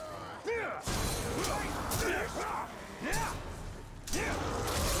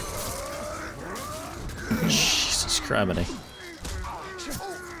 Jesus criminy.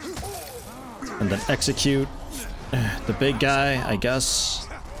 And then execute the big guy, I guess.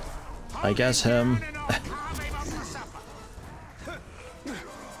 I guess him.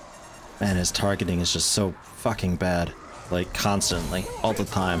 Man, his targeting is just so fucking bad. Like, constantly. All the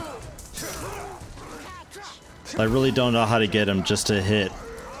time. I really don't know how to get him just to hit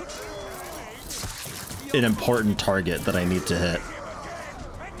an important target that I need to hit.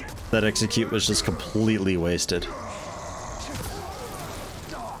 That execute was just completely wasted.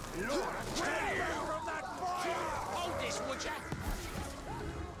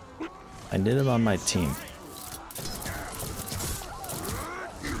 I need him on my team.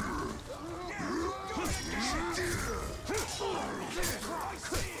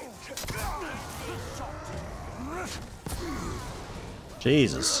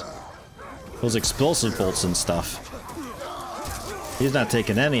 Jesus. Those explosive bolts and stuff. He's not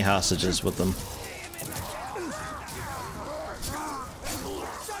taking any hostages with them.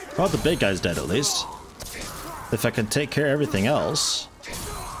 Well, the big guy's dead at least. If I can take care of everything else.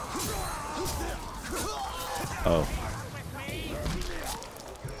 Oh.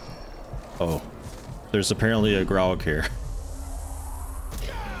 Oh. There's apparently a Grog here.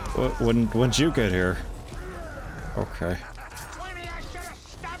 When'd you get here? Okay.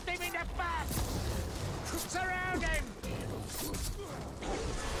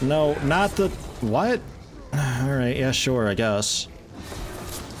 No, not the... What? Alright, yeah, sure, I guess.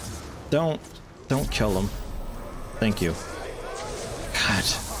 Don't kill him. Thank you. God.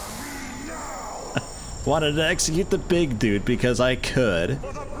 Wanted to execute the big dude because I could.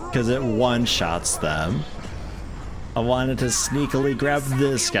 Because it one-shots them. I wanted to sneakily grab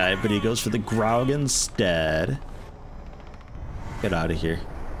this guy, but he goes for the Grog instead. Get out of here.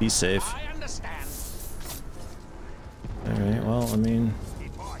 Be safe. Alright, well, I mean...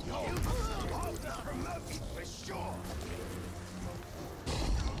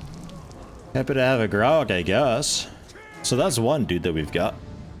 Happy to have a Grog, I guess. So that's one dude that we've got.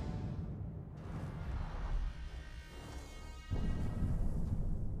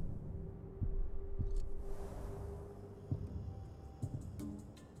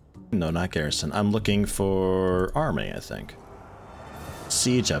 No, not garrison. I'm looking for army, I think.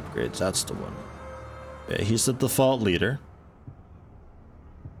 Siege upgrades, that's the one. Yeah, he's the default leader.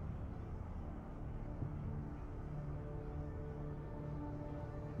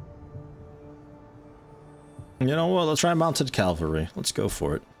 You know what? Let's try mounted cavalry. Let's go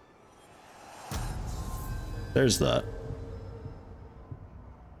for it. There's that.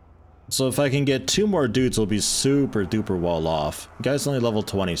 So if I can get 2 more dudes, we'll be super duper well off. The guy's only level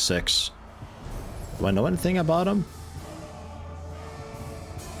 26. Do I know anything about him?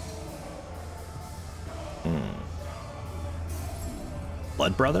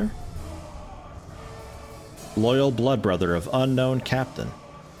 Blood brother? Loyal blood brother of unknown captain.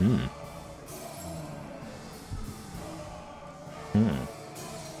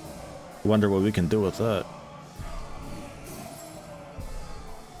 Wonder what we can do with that.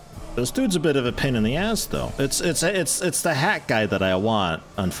 This dude's a bit of a pain in the ass, though. It's the hack guy that I want,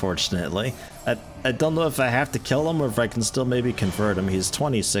 unfortunately. I don't know if I have to kill him or if I can still maybe convert him. He's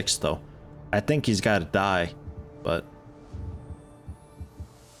 26, though. I think he's got to die, but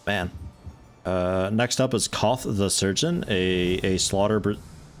man. Next up is Koth the Surgeon, a slaughter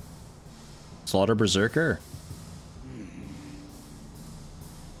berserker.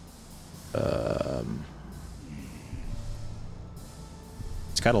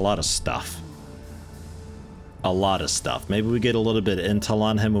 It's got a lot of stuff. A lot of stuff. Maybe we get a little bit of intel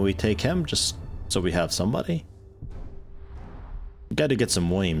on him when we take him, just so we have somebody. Got to get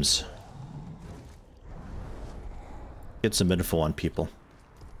some Weems. Get some info on people.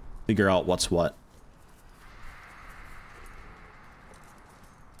 Figure out what's what.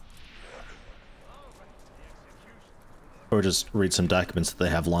 Or just read some documents that they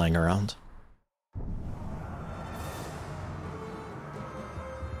have lying around.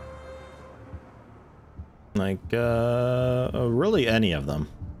 Like, really any of them,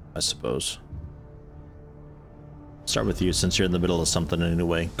 I suppose. Start with you since you're in the middle of something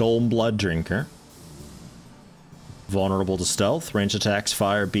anyway. Golem Blood Drinker. Vulnerable to stealth, range attacks,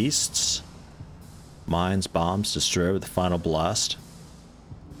 fire beasts. Mines, bombs, destroy with the final blast.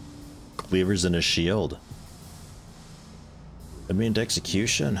 Cleavers in his shield. Immune to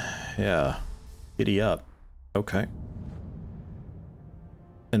execution? Yeah. Giddy up. Okay.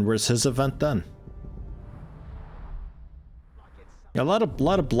 And where's his event then? A lot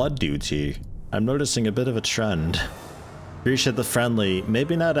of blood dudes here. I'm noticing a bit of a trend. Appreciate the friendly,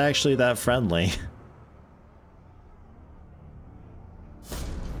 maybe not actually that friendly.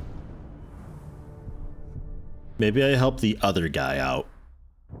 Maybe I help the other guy out.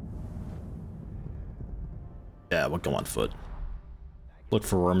 Yeah, we'll go on foot. Look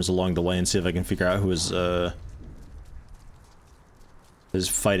for worms along the way and see if I can figure out who his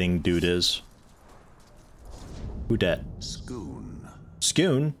fighting dude is. Who dead? Scoon.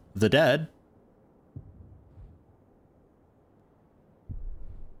 Scoon? The dead?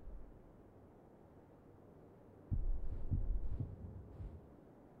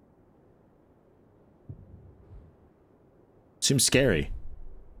 Seems scary.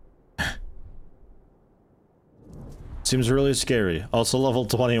 Seems really scary. Also level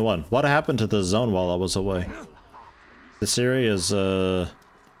 21. What happened to the zone while I was away? This area is a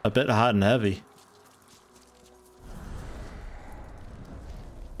bit hot and heavy.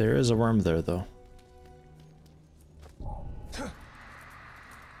 There is a worm there though. What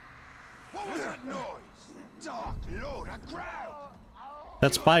was that noise? Dark Lord, a crowd!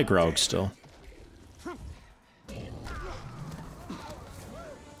 That's by Grog still.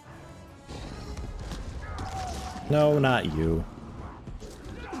 No, not you.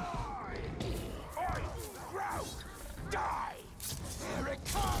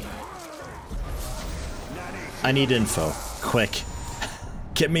 I need info. Quick.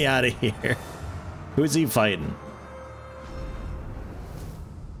 Get me out of here. Who's he fighting?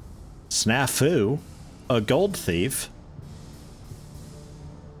 Snafu? A gold thief?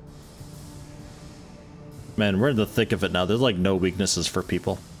 Man, we're in the thick of it now. There's like no weaknesses for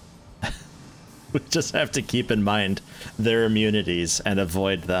people. We just have to keep in mind their immunities and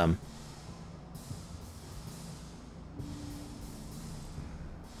avoid them.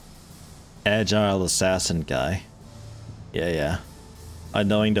 Agile assassin guy. Yeah.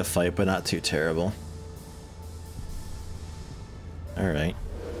 Unknowing to fight, but not too terrible. Alright.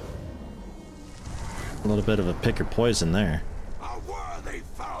 A little bit of a pick or poison there. A worthy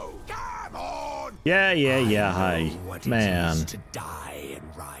foe! Come on! Yeah, hi. Man. To die and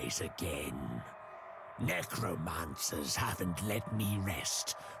rise again. Necromancers haven't let me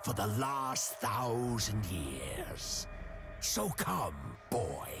rest for the last 1,000 years. So come,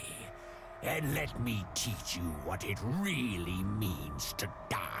 boy, and let me teach you what it really means to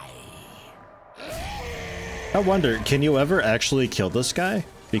die. I wonder, can you ever actually kill this guy?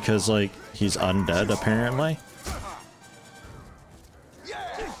 Because, like, he's undead, apparently.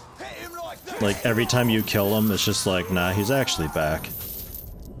 Like, every time you kill him, it's just like, nah, he's actually back.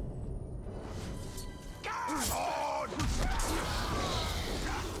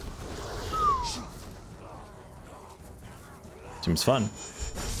 Seems fun.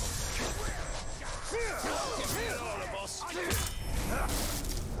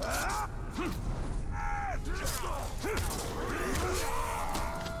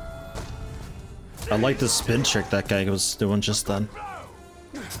 I like the spin trick that guy was doing just then.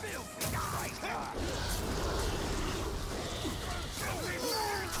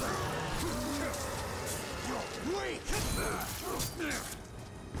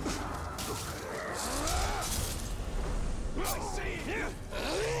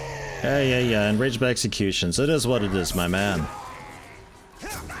 Yeah, enraged by executions. It is what it is, my man.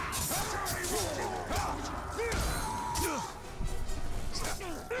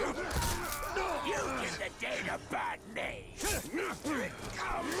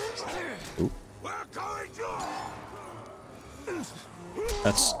 Ooh.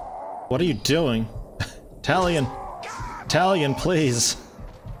 That's... What are you doing? Talion, please.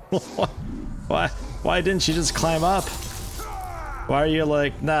 Why didn't you just climb up? Why are you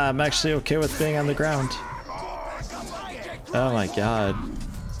like, nah, I'm actually okay with being on the ground? Oh my god.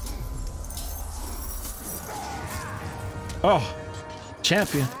 Oh,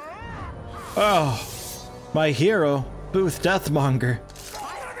 champion. Oh, my hero, Booth Deathmonger.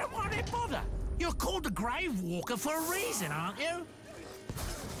 I don't want to bother. You're called the Grave Walker for a reason, aren't you?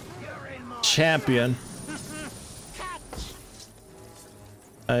 Champion.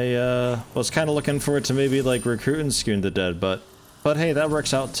 I was kind of looking forward to maybe like recruiting Skoon the Dead, but hey, that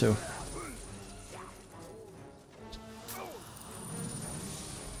works out too.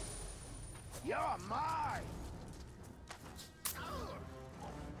 You're mine.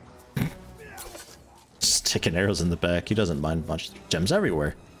 Just taking arrows in the back. He doesn't mind much. Gems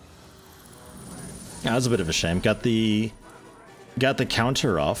everywhere. That was a bit of a shame. Got the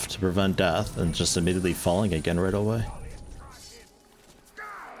counter off to prevent death and just immediately falling again right away.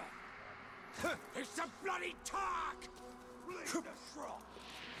 It's a bloody talk.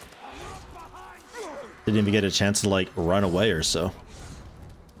 Didn't even get a chance to like run away or so.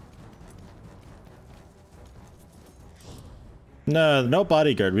 No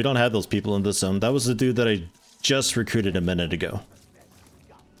bodyguard. We don't have those people in this zone. That was the dude that I just recruited a minute ago.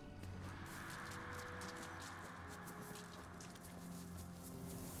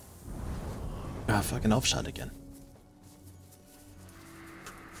 Ah, fucking elf shot again.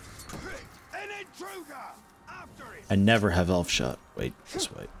 An intruder. After it. I never have elf shot. Wait,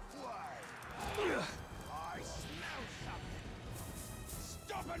 this way. I smell something.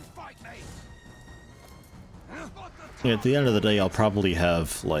 Stop and fight me. Yeah, at the end of the day, I'll probably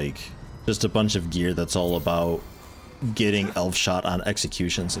have like just a bunch of gear that's all about getting elf shot on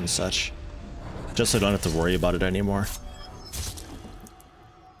executions and such, just so I don't have to worry about it anymore.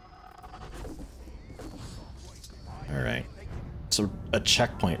 All right, so a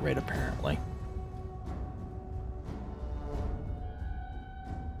checkpoint rate apparently.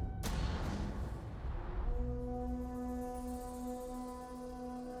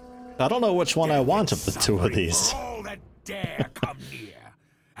 I don't know which one I want of the two of these. All that dare come near,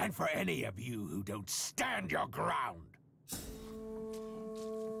 and for any of you who don't stand your ground.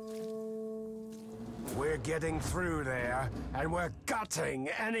 We're getting through there, and we're gutting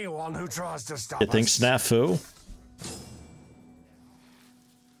anyone who tries to stop You think us. snafu?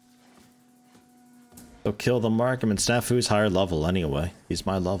 So kill the mark. I mean, snafu's higher level anyway. He's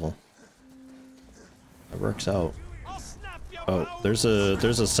my level. It works out. Oh, there's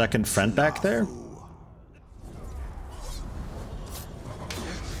a second friend back there?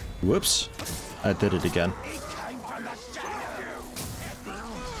 Whoops. I did it again.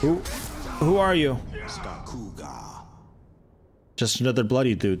 Who are you? Just another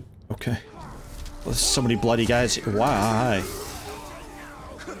bloody dude. Okay. There's so many bloody guys. Why?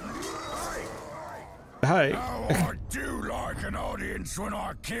 Hi. Oh, I do like an audience when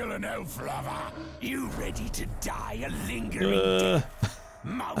I kill an elf lover. You ready to die a lingering death?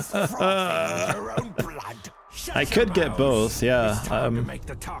 Mouth frothing with your own blood. Shut I your could get mouth. both, yeah. It's time to make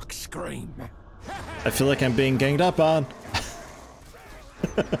the talk scream. I feel like I'm being ganged up on.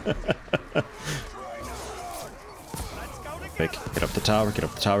 Quick, get up the tower, get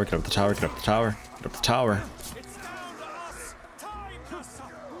up the tower, get up the tower, get up the tower, get up the tower.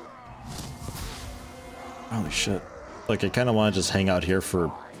 Holy shit. Like, I kind of want to just hang out here for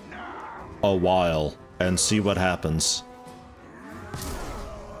a while and see what happens.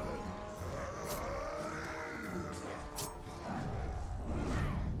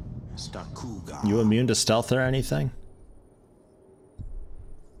 You immune to stealth or anything?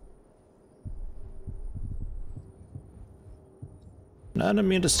 Not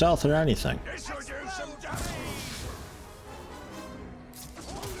immune to stealth or anything.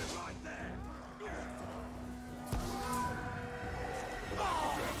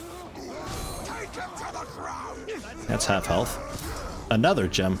 That's half health. Another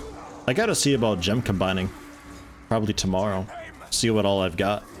gem. I gotta see about gem combining. Probably tomorrow. See what all I've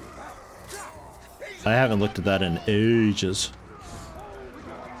got. I haven't looked at that in ages.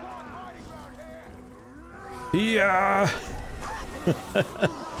 Yeah.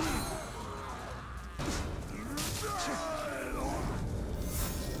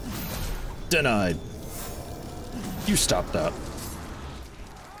 Denied. You stop that.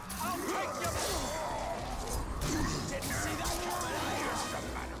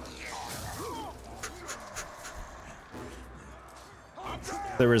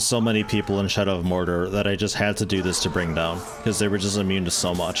 There were so many people in Shadow of Mordor that I just had to do this to bring down, because they were just immune to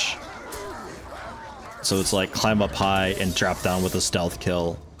so much. So it's like climb up high and drop down with a stealth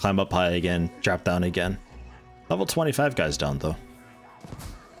kill, climb up high again, drop down again. Level 25 guys down though.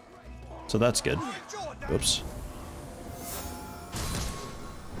 So that's good. Oops.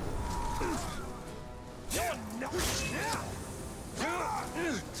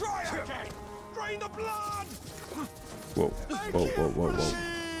 Whoa, whoa, whoa, whoa, whoa.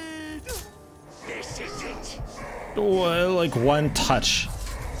 This is it. Oh, like one touch.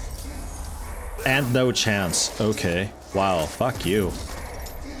 And no chance. Okay. Wow, fuck you.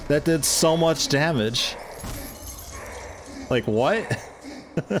 That did so much damage. Like, what?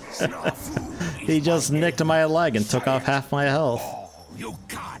 He just nicked my leg and took off half my health. You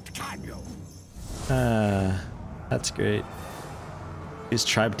can't, can you? That's great. These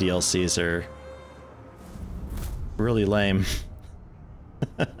tribe DLCs are really lame.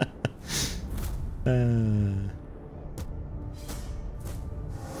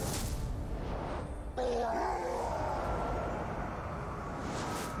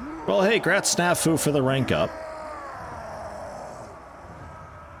 Well, hey, grats Snafu for the rank up.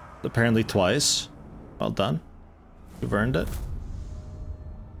 Apparently twice. Well done. You've earned it.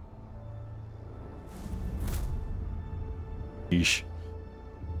 Yeesh.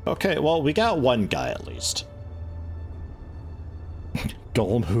 Okay, well, we got one guy at least.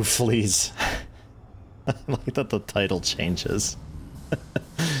 Golem who flees. I like that the title changes.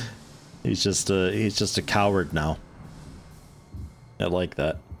 he's just a coward now. I like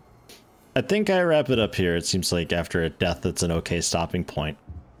that. I think I wrap it up here. It seems like after a death, it's an okay stopping point.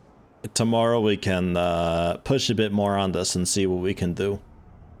 Tomorrow we can push a bit more on this and see what we can do.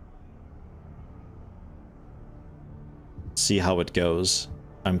 See how it goes.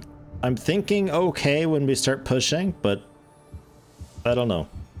 I'm thinking okay when we start pushing, but I don't know.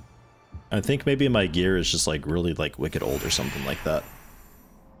 I think maybe my gear is just like really like wicked old or something like that.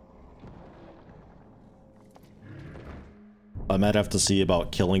 I might have to see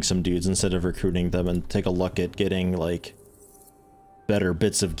about killing some dudes instead of recruiting them and take a look at getting like better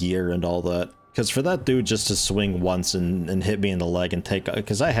bits of gear and all that. Because for that dude just to swing once and hit me in the leg and take,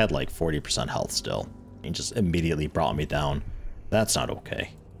 because I had like 40% health still. He just immediately brought me down. That's not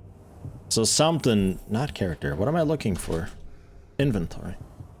okay. So something, not character, what am I looking for? Inventory.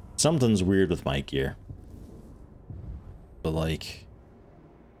 Something's weird with my gear. But like,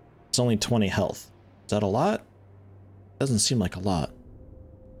 it's only 20 health. Is that a lot? Doesn't seem like a lot.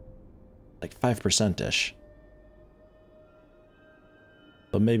 Like 5%-ish.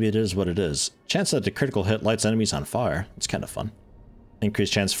 But maybe it is what it is. Chance that the critical hit lights enemies on fire. It's kind of fun.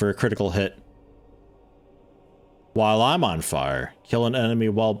 Increased chance for a critical hit while I'm on fire. Kill an enemy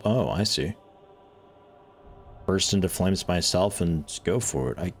while... Oh, I see. Burst into flames myself and just go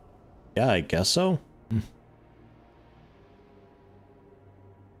for it. Yeah, I guess so.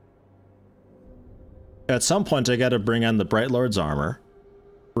 At some point, I gotta bring on the Bright Lord's armor.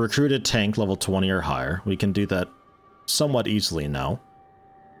 Recruit a tank level 20 or higher. We can do that somewhat easily now.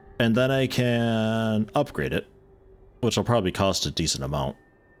 And then I can upgrade it, which will probably cost a decent amount.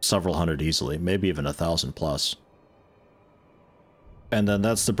 Several hundred easily, maybe even 1,000 plus. And then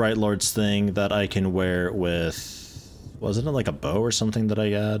that's the Bright Lord's thing that I can wear with... Wasn't it like a bow or something that I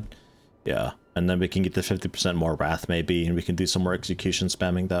had? Yeah, and then we can get the 50% more Wrath maybe, and we can do some more execution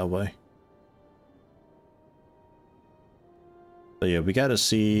spamming that way. So yeah, we gotta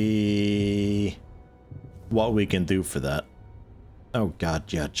see what we can do for that. Oh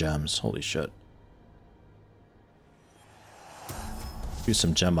god, yeah, gems. Holy shit. Do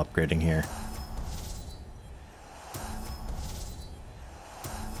some gem upgrading here.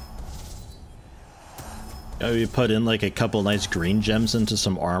 We put in like a couple nice green gems into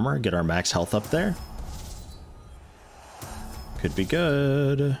some armor, get our max health up there. Could be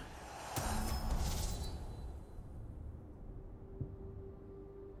good.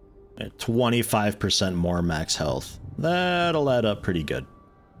 At 25% more max health. That'll add up pretty good.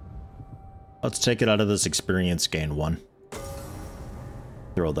 Let's take it out of this experience gain one.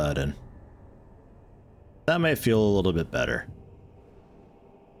 Throw that in. That may feel a little bit better.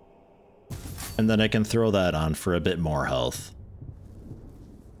 And then I can throw that on for a bit more health.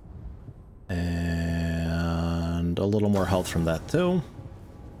 And a little more health from that too.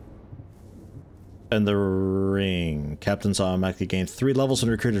 And the ring. Captains automatically gain 3 levels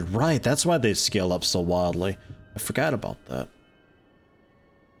when recruited. Right, that's why they scale up so wildly. I forgot about that.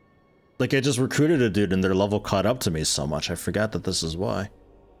 Like, I just recruited a dude and their level caught up to me so much. I forgot that this is why.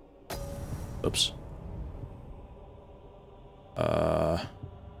 Oops.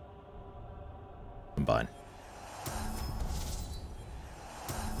 Combine.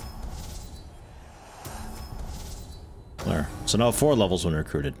 There. So now 4 levels when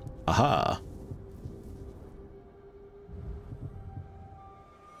recruited. Aha.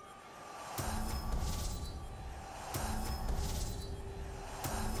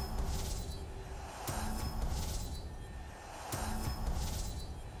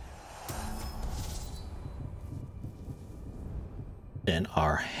 And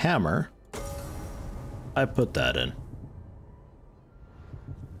our hammer, I put that in.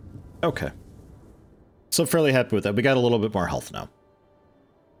 Okay. So fairly happy with that. We got a little bit more health now.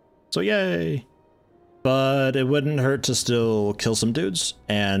 So yay! But it wouldn't hurt to still kill some dudes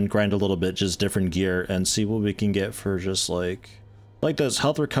and grind a little bit, just different gear, and see what we can get for just like Like this,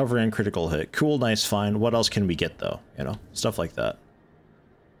 health recovery and critical hit. Cool, nice, fine. What else can we get though? You know, stuff like that.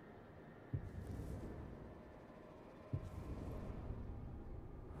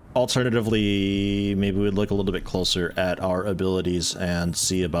 Alternatively, maybe we'd look a little bit closer at our abilities and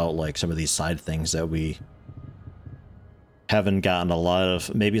see about like some of these side things that we haven't gotten a lot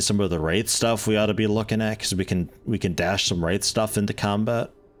of. Maybe some of the wraith stuff we ought to be looking at, because we can dash some wraith stuff into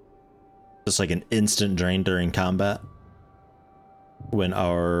combat. Just like an instant drain during combat when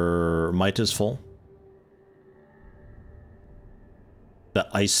our might is full. The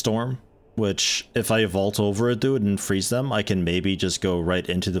ice storm, which if I vault over a dude and freeze them, I can maybe just go right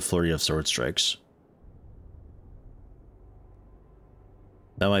into the flurry of sword strikes.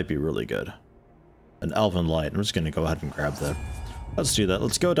 That might be really good. An elven light. I'm just gonna go ahead and grab that. Let's do that.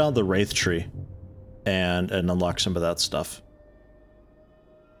 Let's go down the wraith tree and unlock some of that stuff.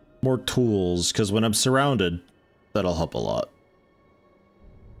 More tools, because when I'm surrounded, that'll help a lot.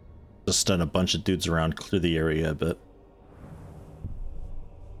 Just stun a bunch of dudes around, clear the area a bit.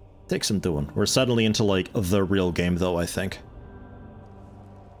 Takes some doing. We're suddenly into like the real game though, I think.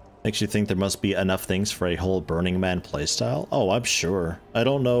 Makes you think there must be enough things for a whole Burning Man playstyle? Oh, I'm sure. I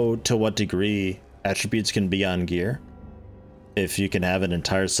don't know to what degree attributes can be on gear. If you can have an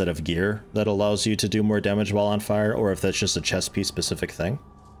entire set of gear that allows you to do more damage while on fire, or if that's just a chest piece specific thing.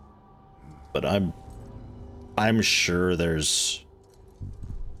 But I'm sure there's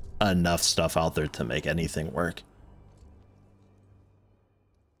enough stuff out there to make anything work.